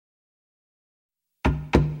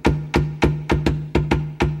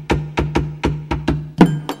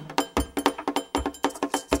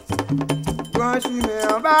suis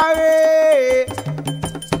embarré.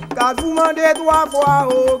 Car vous demandez 3 fois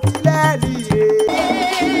au qu'il est lié.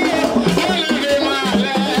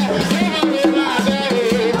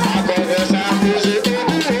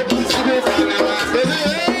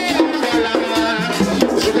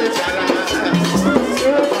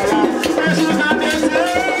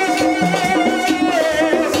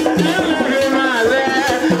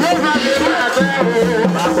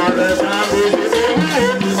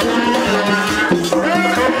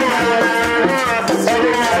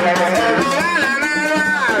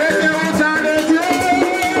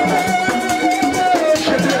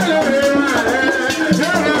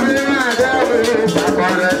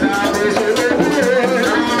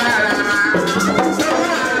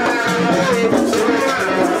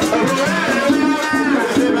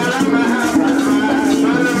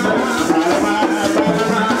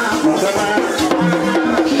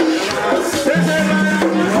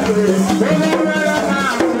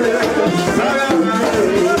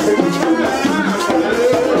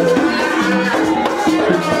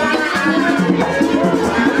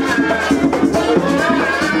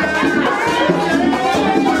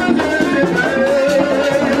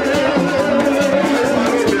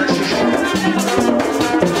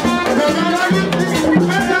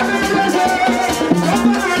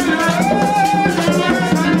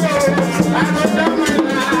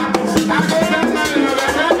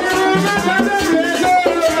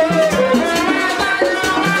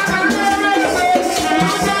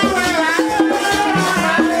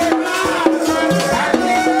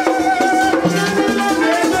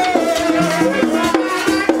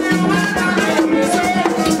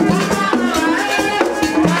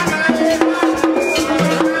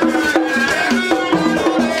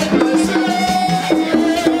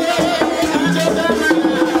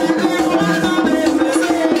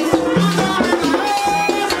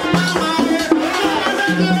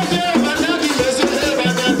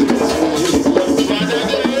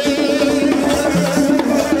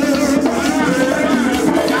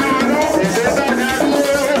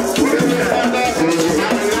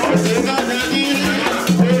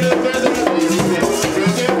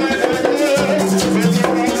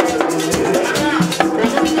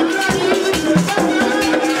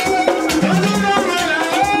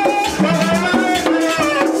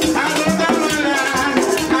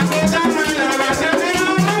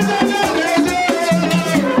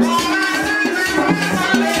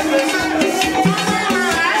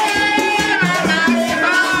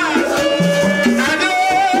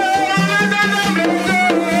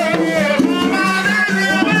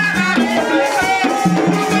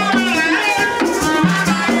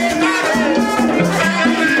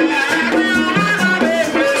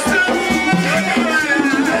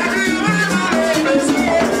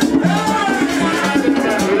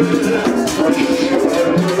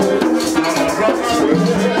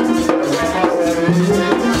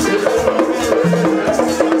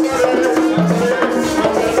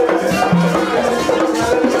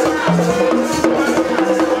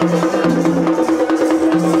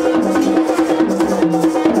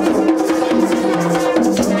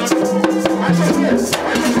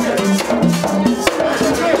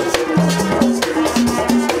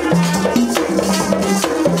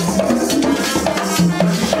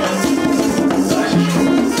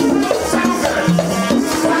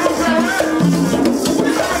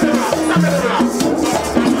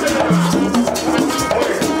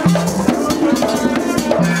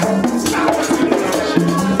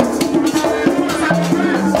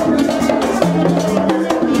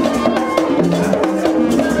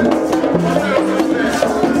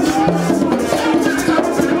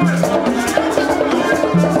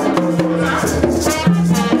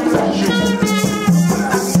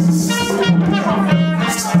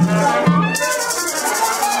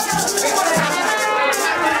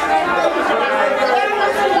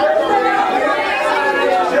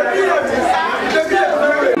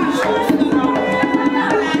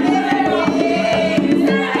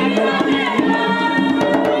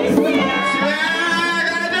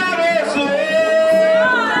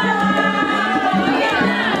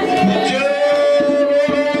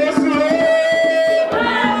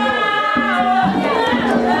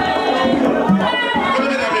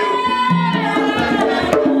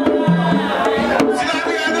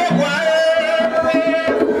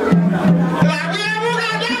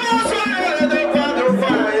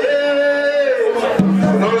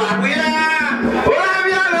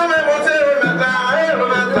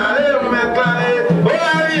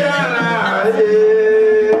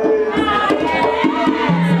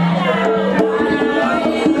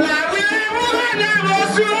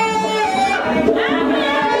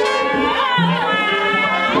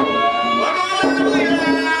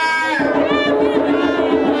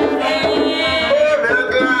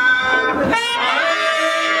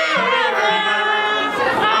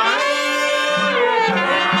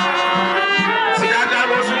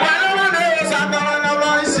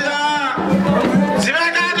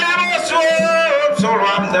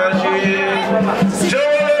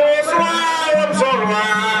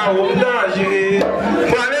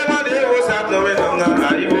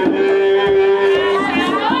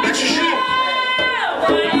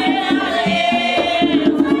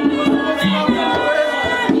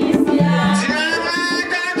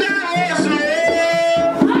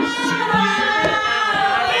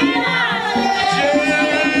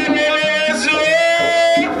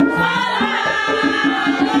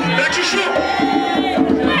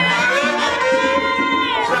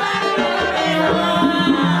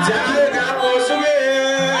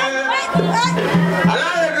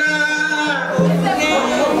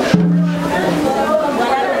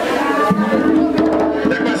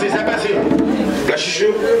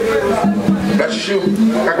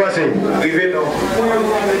 À quoi c'est? Privé, non.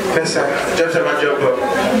 Fais ça. Je fais ma job.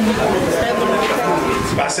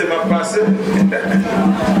 Passez ma passe.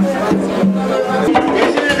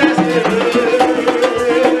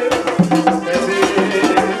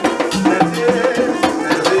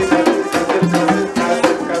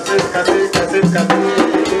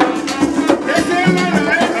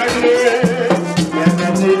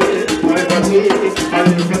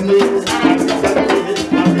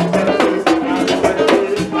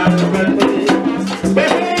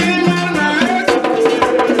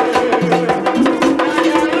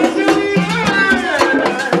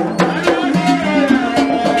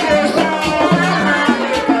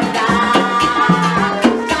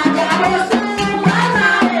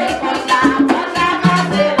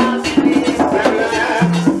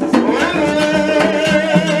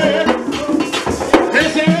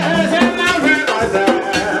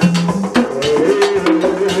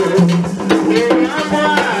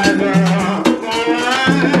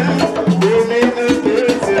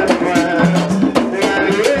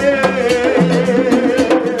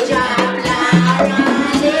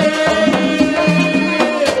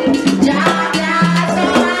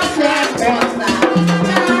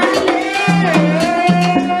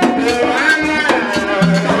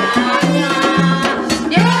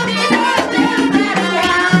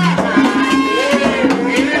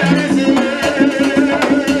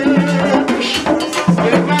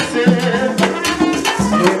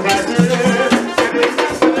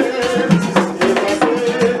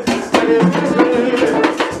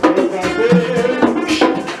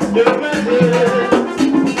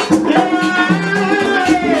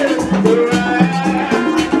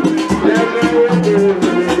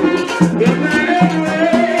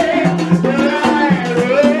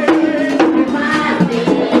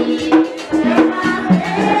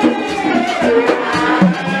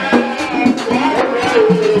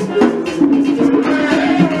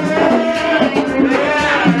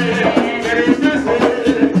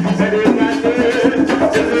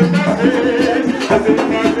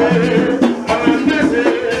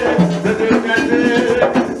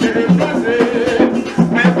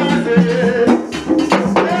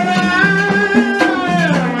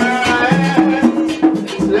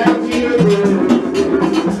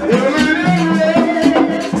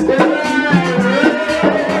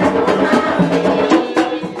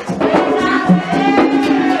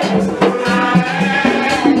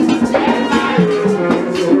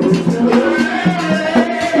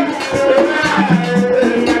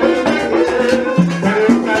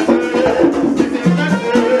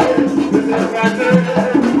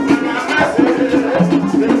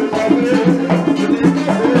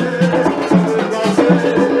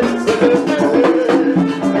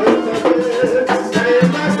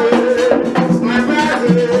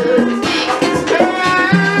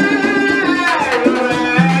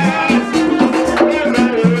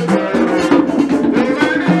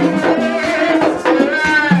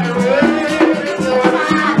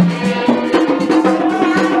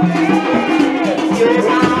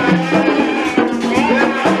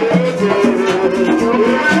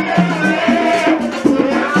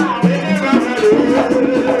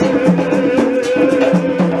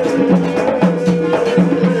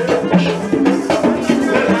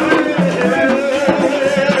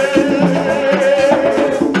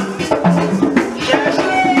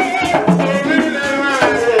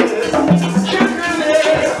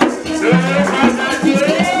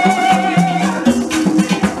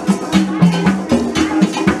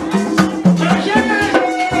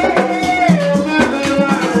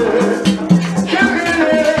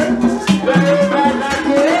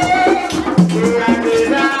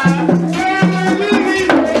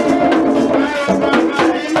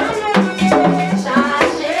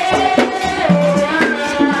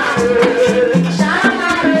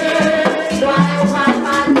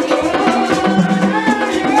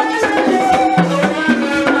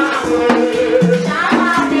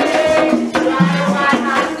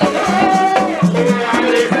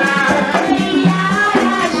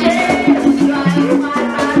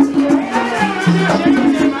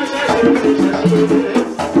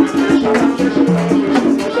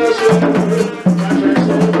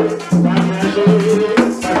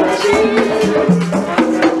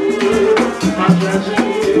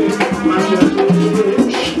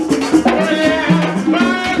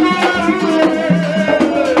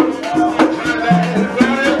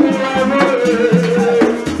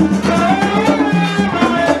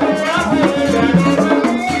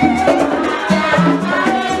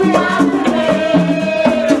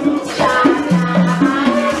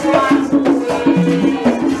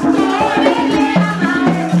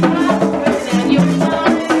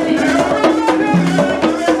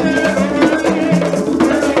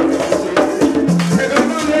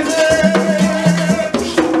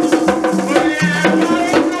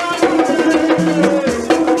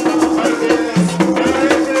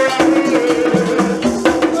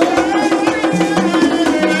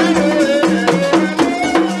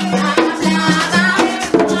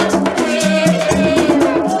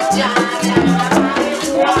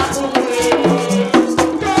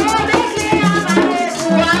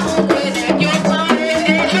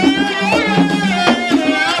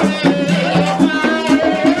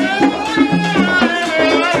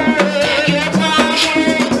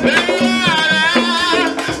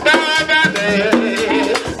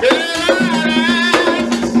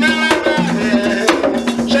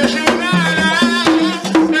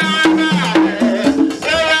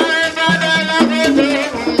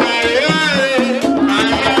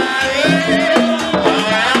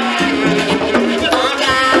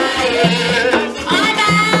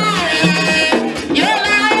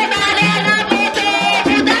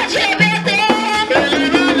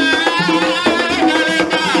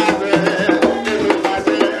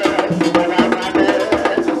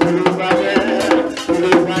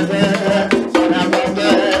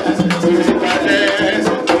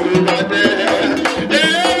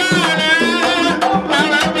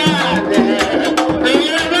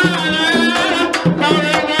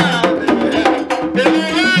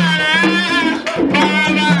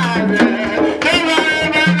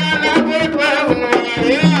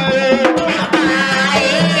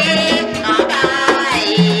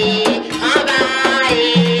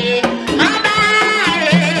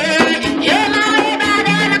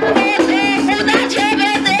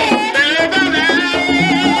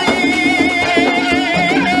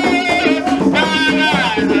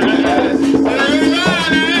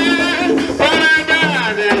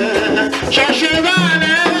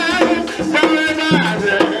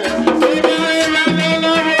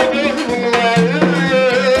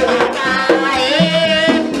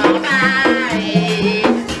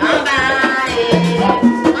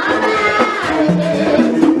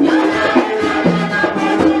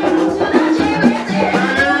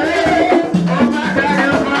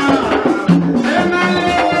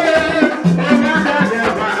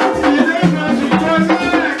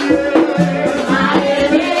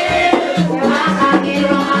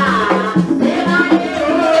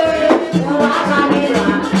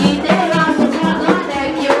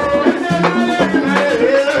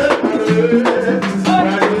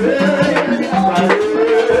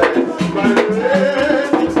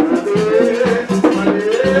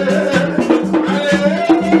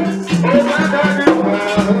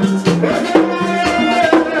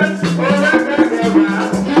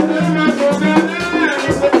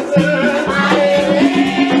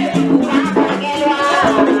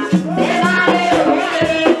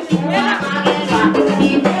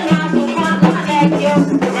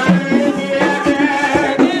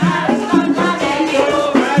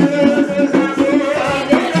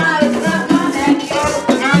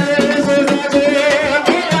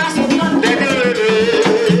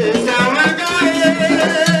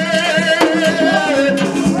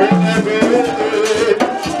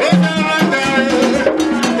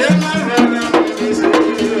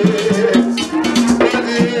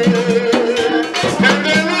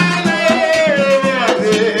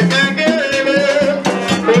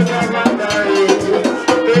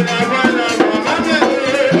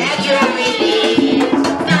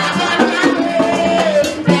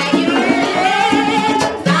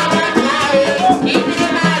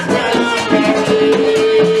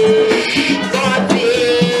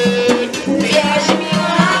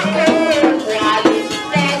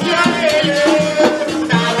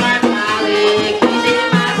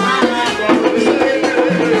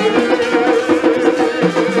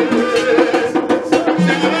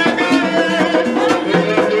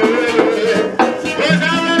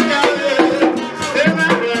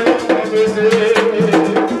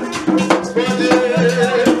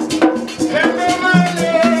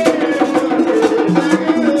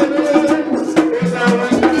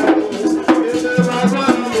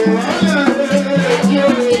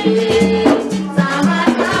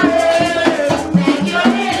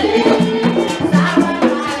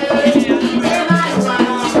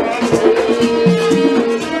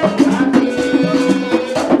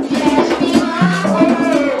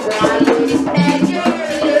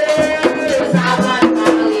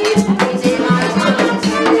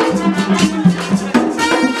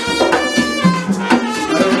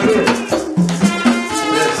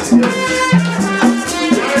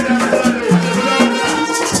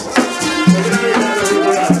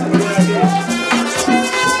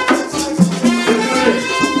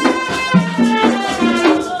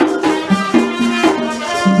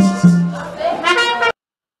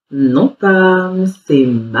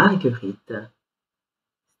 Marguerite,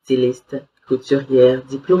 styliste, couturière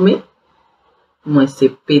diplômée. Moi, c'est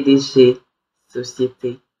PDG,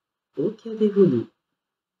 société au Gade Vodou.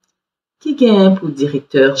 Qui gagne pour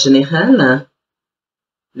directeur général?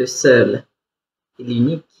 Le seul et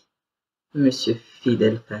l'unique, Monsieur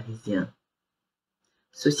Fidèle Pharisien.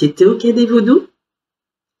 Société au Gade Vodou,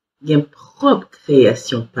 gagne propre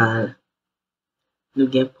création pâle. Nous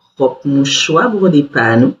gagne propre mouchoir brodé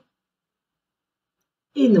par nous.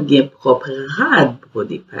 Et nous gagne propre rad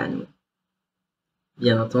brodé par nous.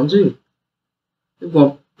 Bien entendu, nous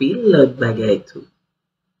avons pile l'autre bagaille tout.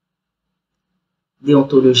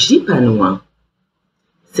 Déontologie par nous,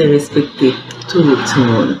 c'est respecter tout le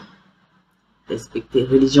monde. Respecter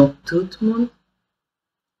religion tout le monde.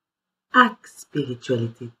 Acte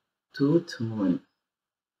spiritualité tout le monde.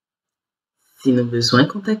 Si nous besoin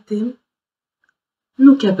contacter,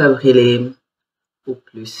 nous capables de au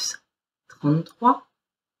plus 33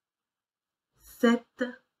 7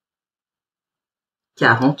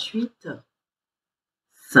 48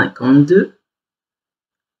 52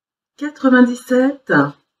 97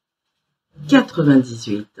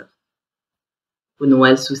 98. Pour nous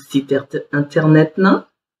aller sur site internet,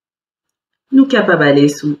 nous capables d'aller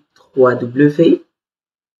sur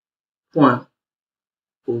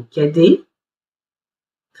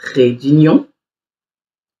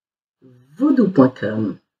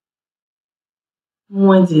www.ogade-vodou.com.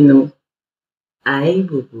 Moi dis-nous, aïe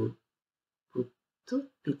bobo, pour toute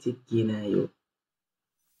petite guinaille.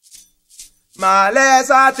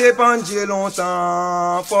 Malaise a te pendé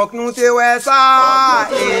longtemps, faut que nous te ouais ça,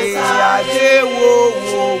 et adé wo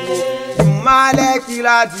wo wo. Malais qui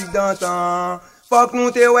l'a dit d'antan, faut que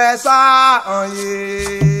nous te ouais ça,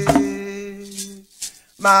 yé.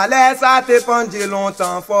 Malaise a te pendé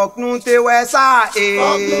longtemps, faut que nous te ouais ça, et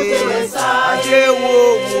adé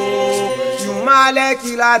wo wo. Malais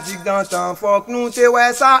qui l'a dit d'antan, faut que nous te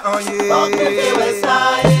ouais ça, yé.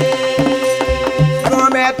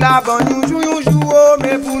 Mettre la bonne nous jouons,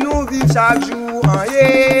 mais pour nous vivre chaque jour,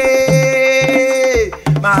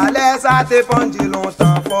 malaise à te pendé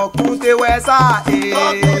longtemps, faut qu'on te ouais ça,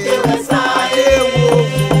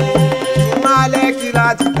 malais qui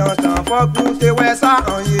l'a dit longtemps, faut qu'on te ouais ça,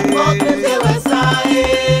 comme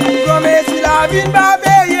si la vie n'a pas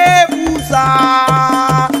payé pour ça,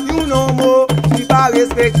 you know mo, qui pas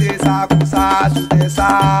respecter ça, pour ça, tout est ça.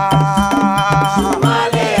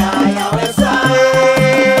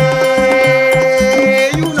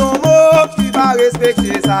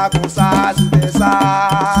 Respecter ça comme ça, tout est ça.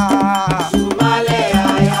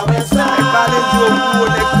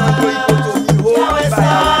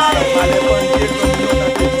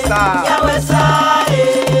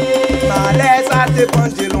 Malais ça te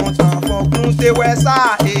pendé longtemps, faut qu'on te ouais ça.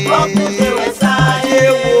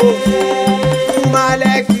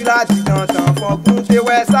 Malais qui l'a dit longtemps, faut qu'on te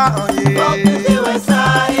ouais ça.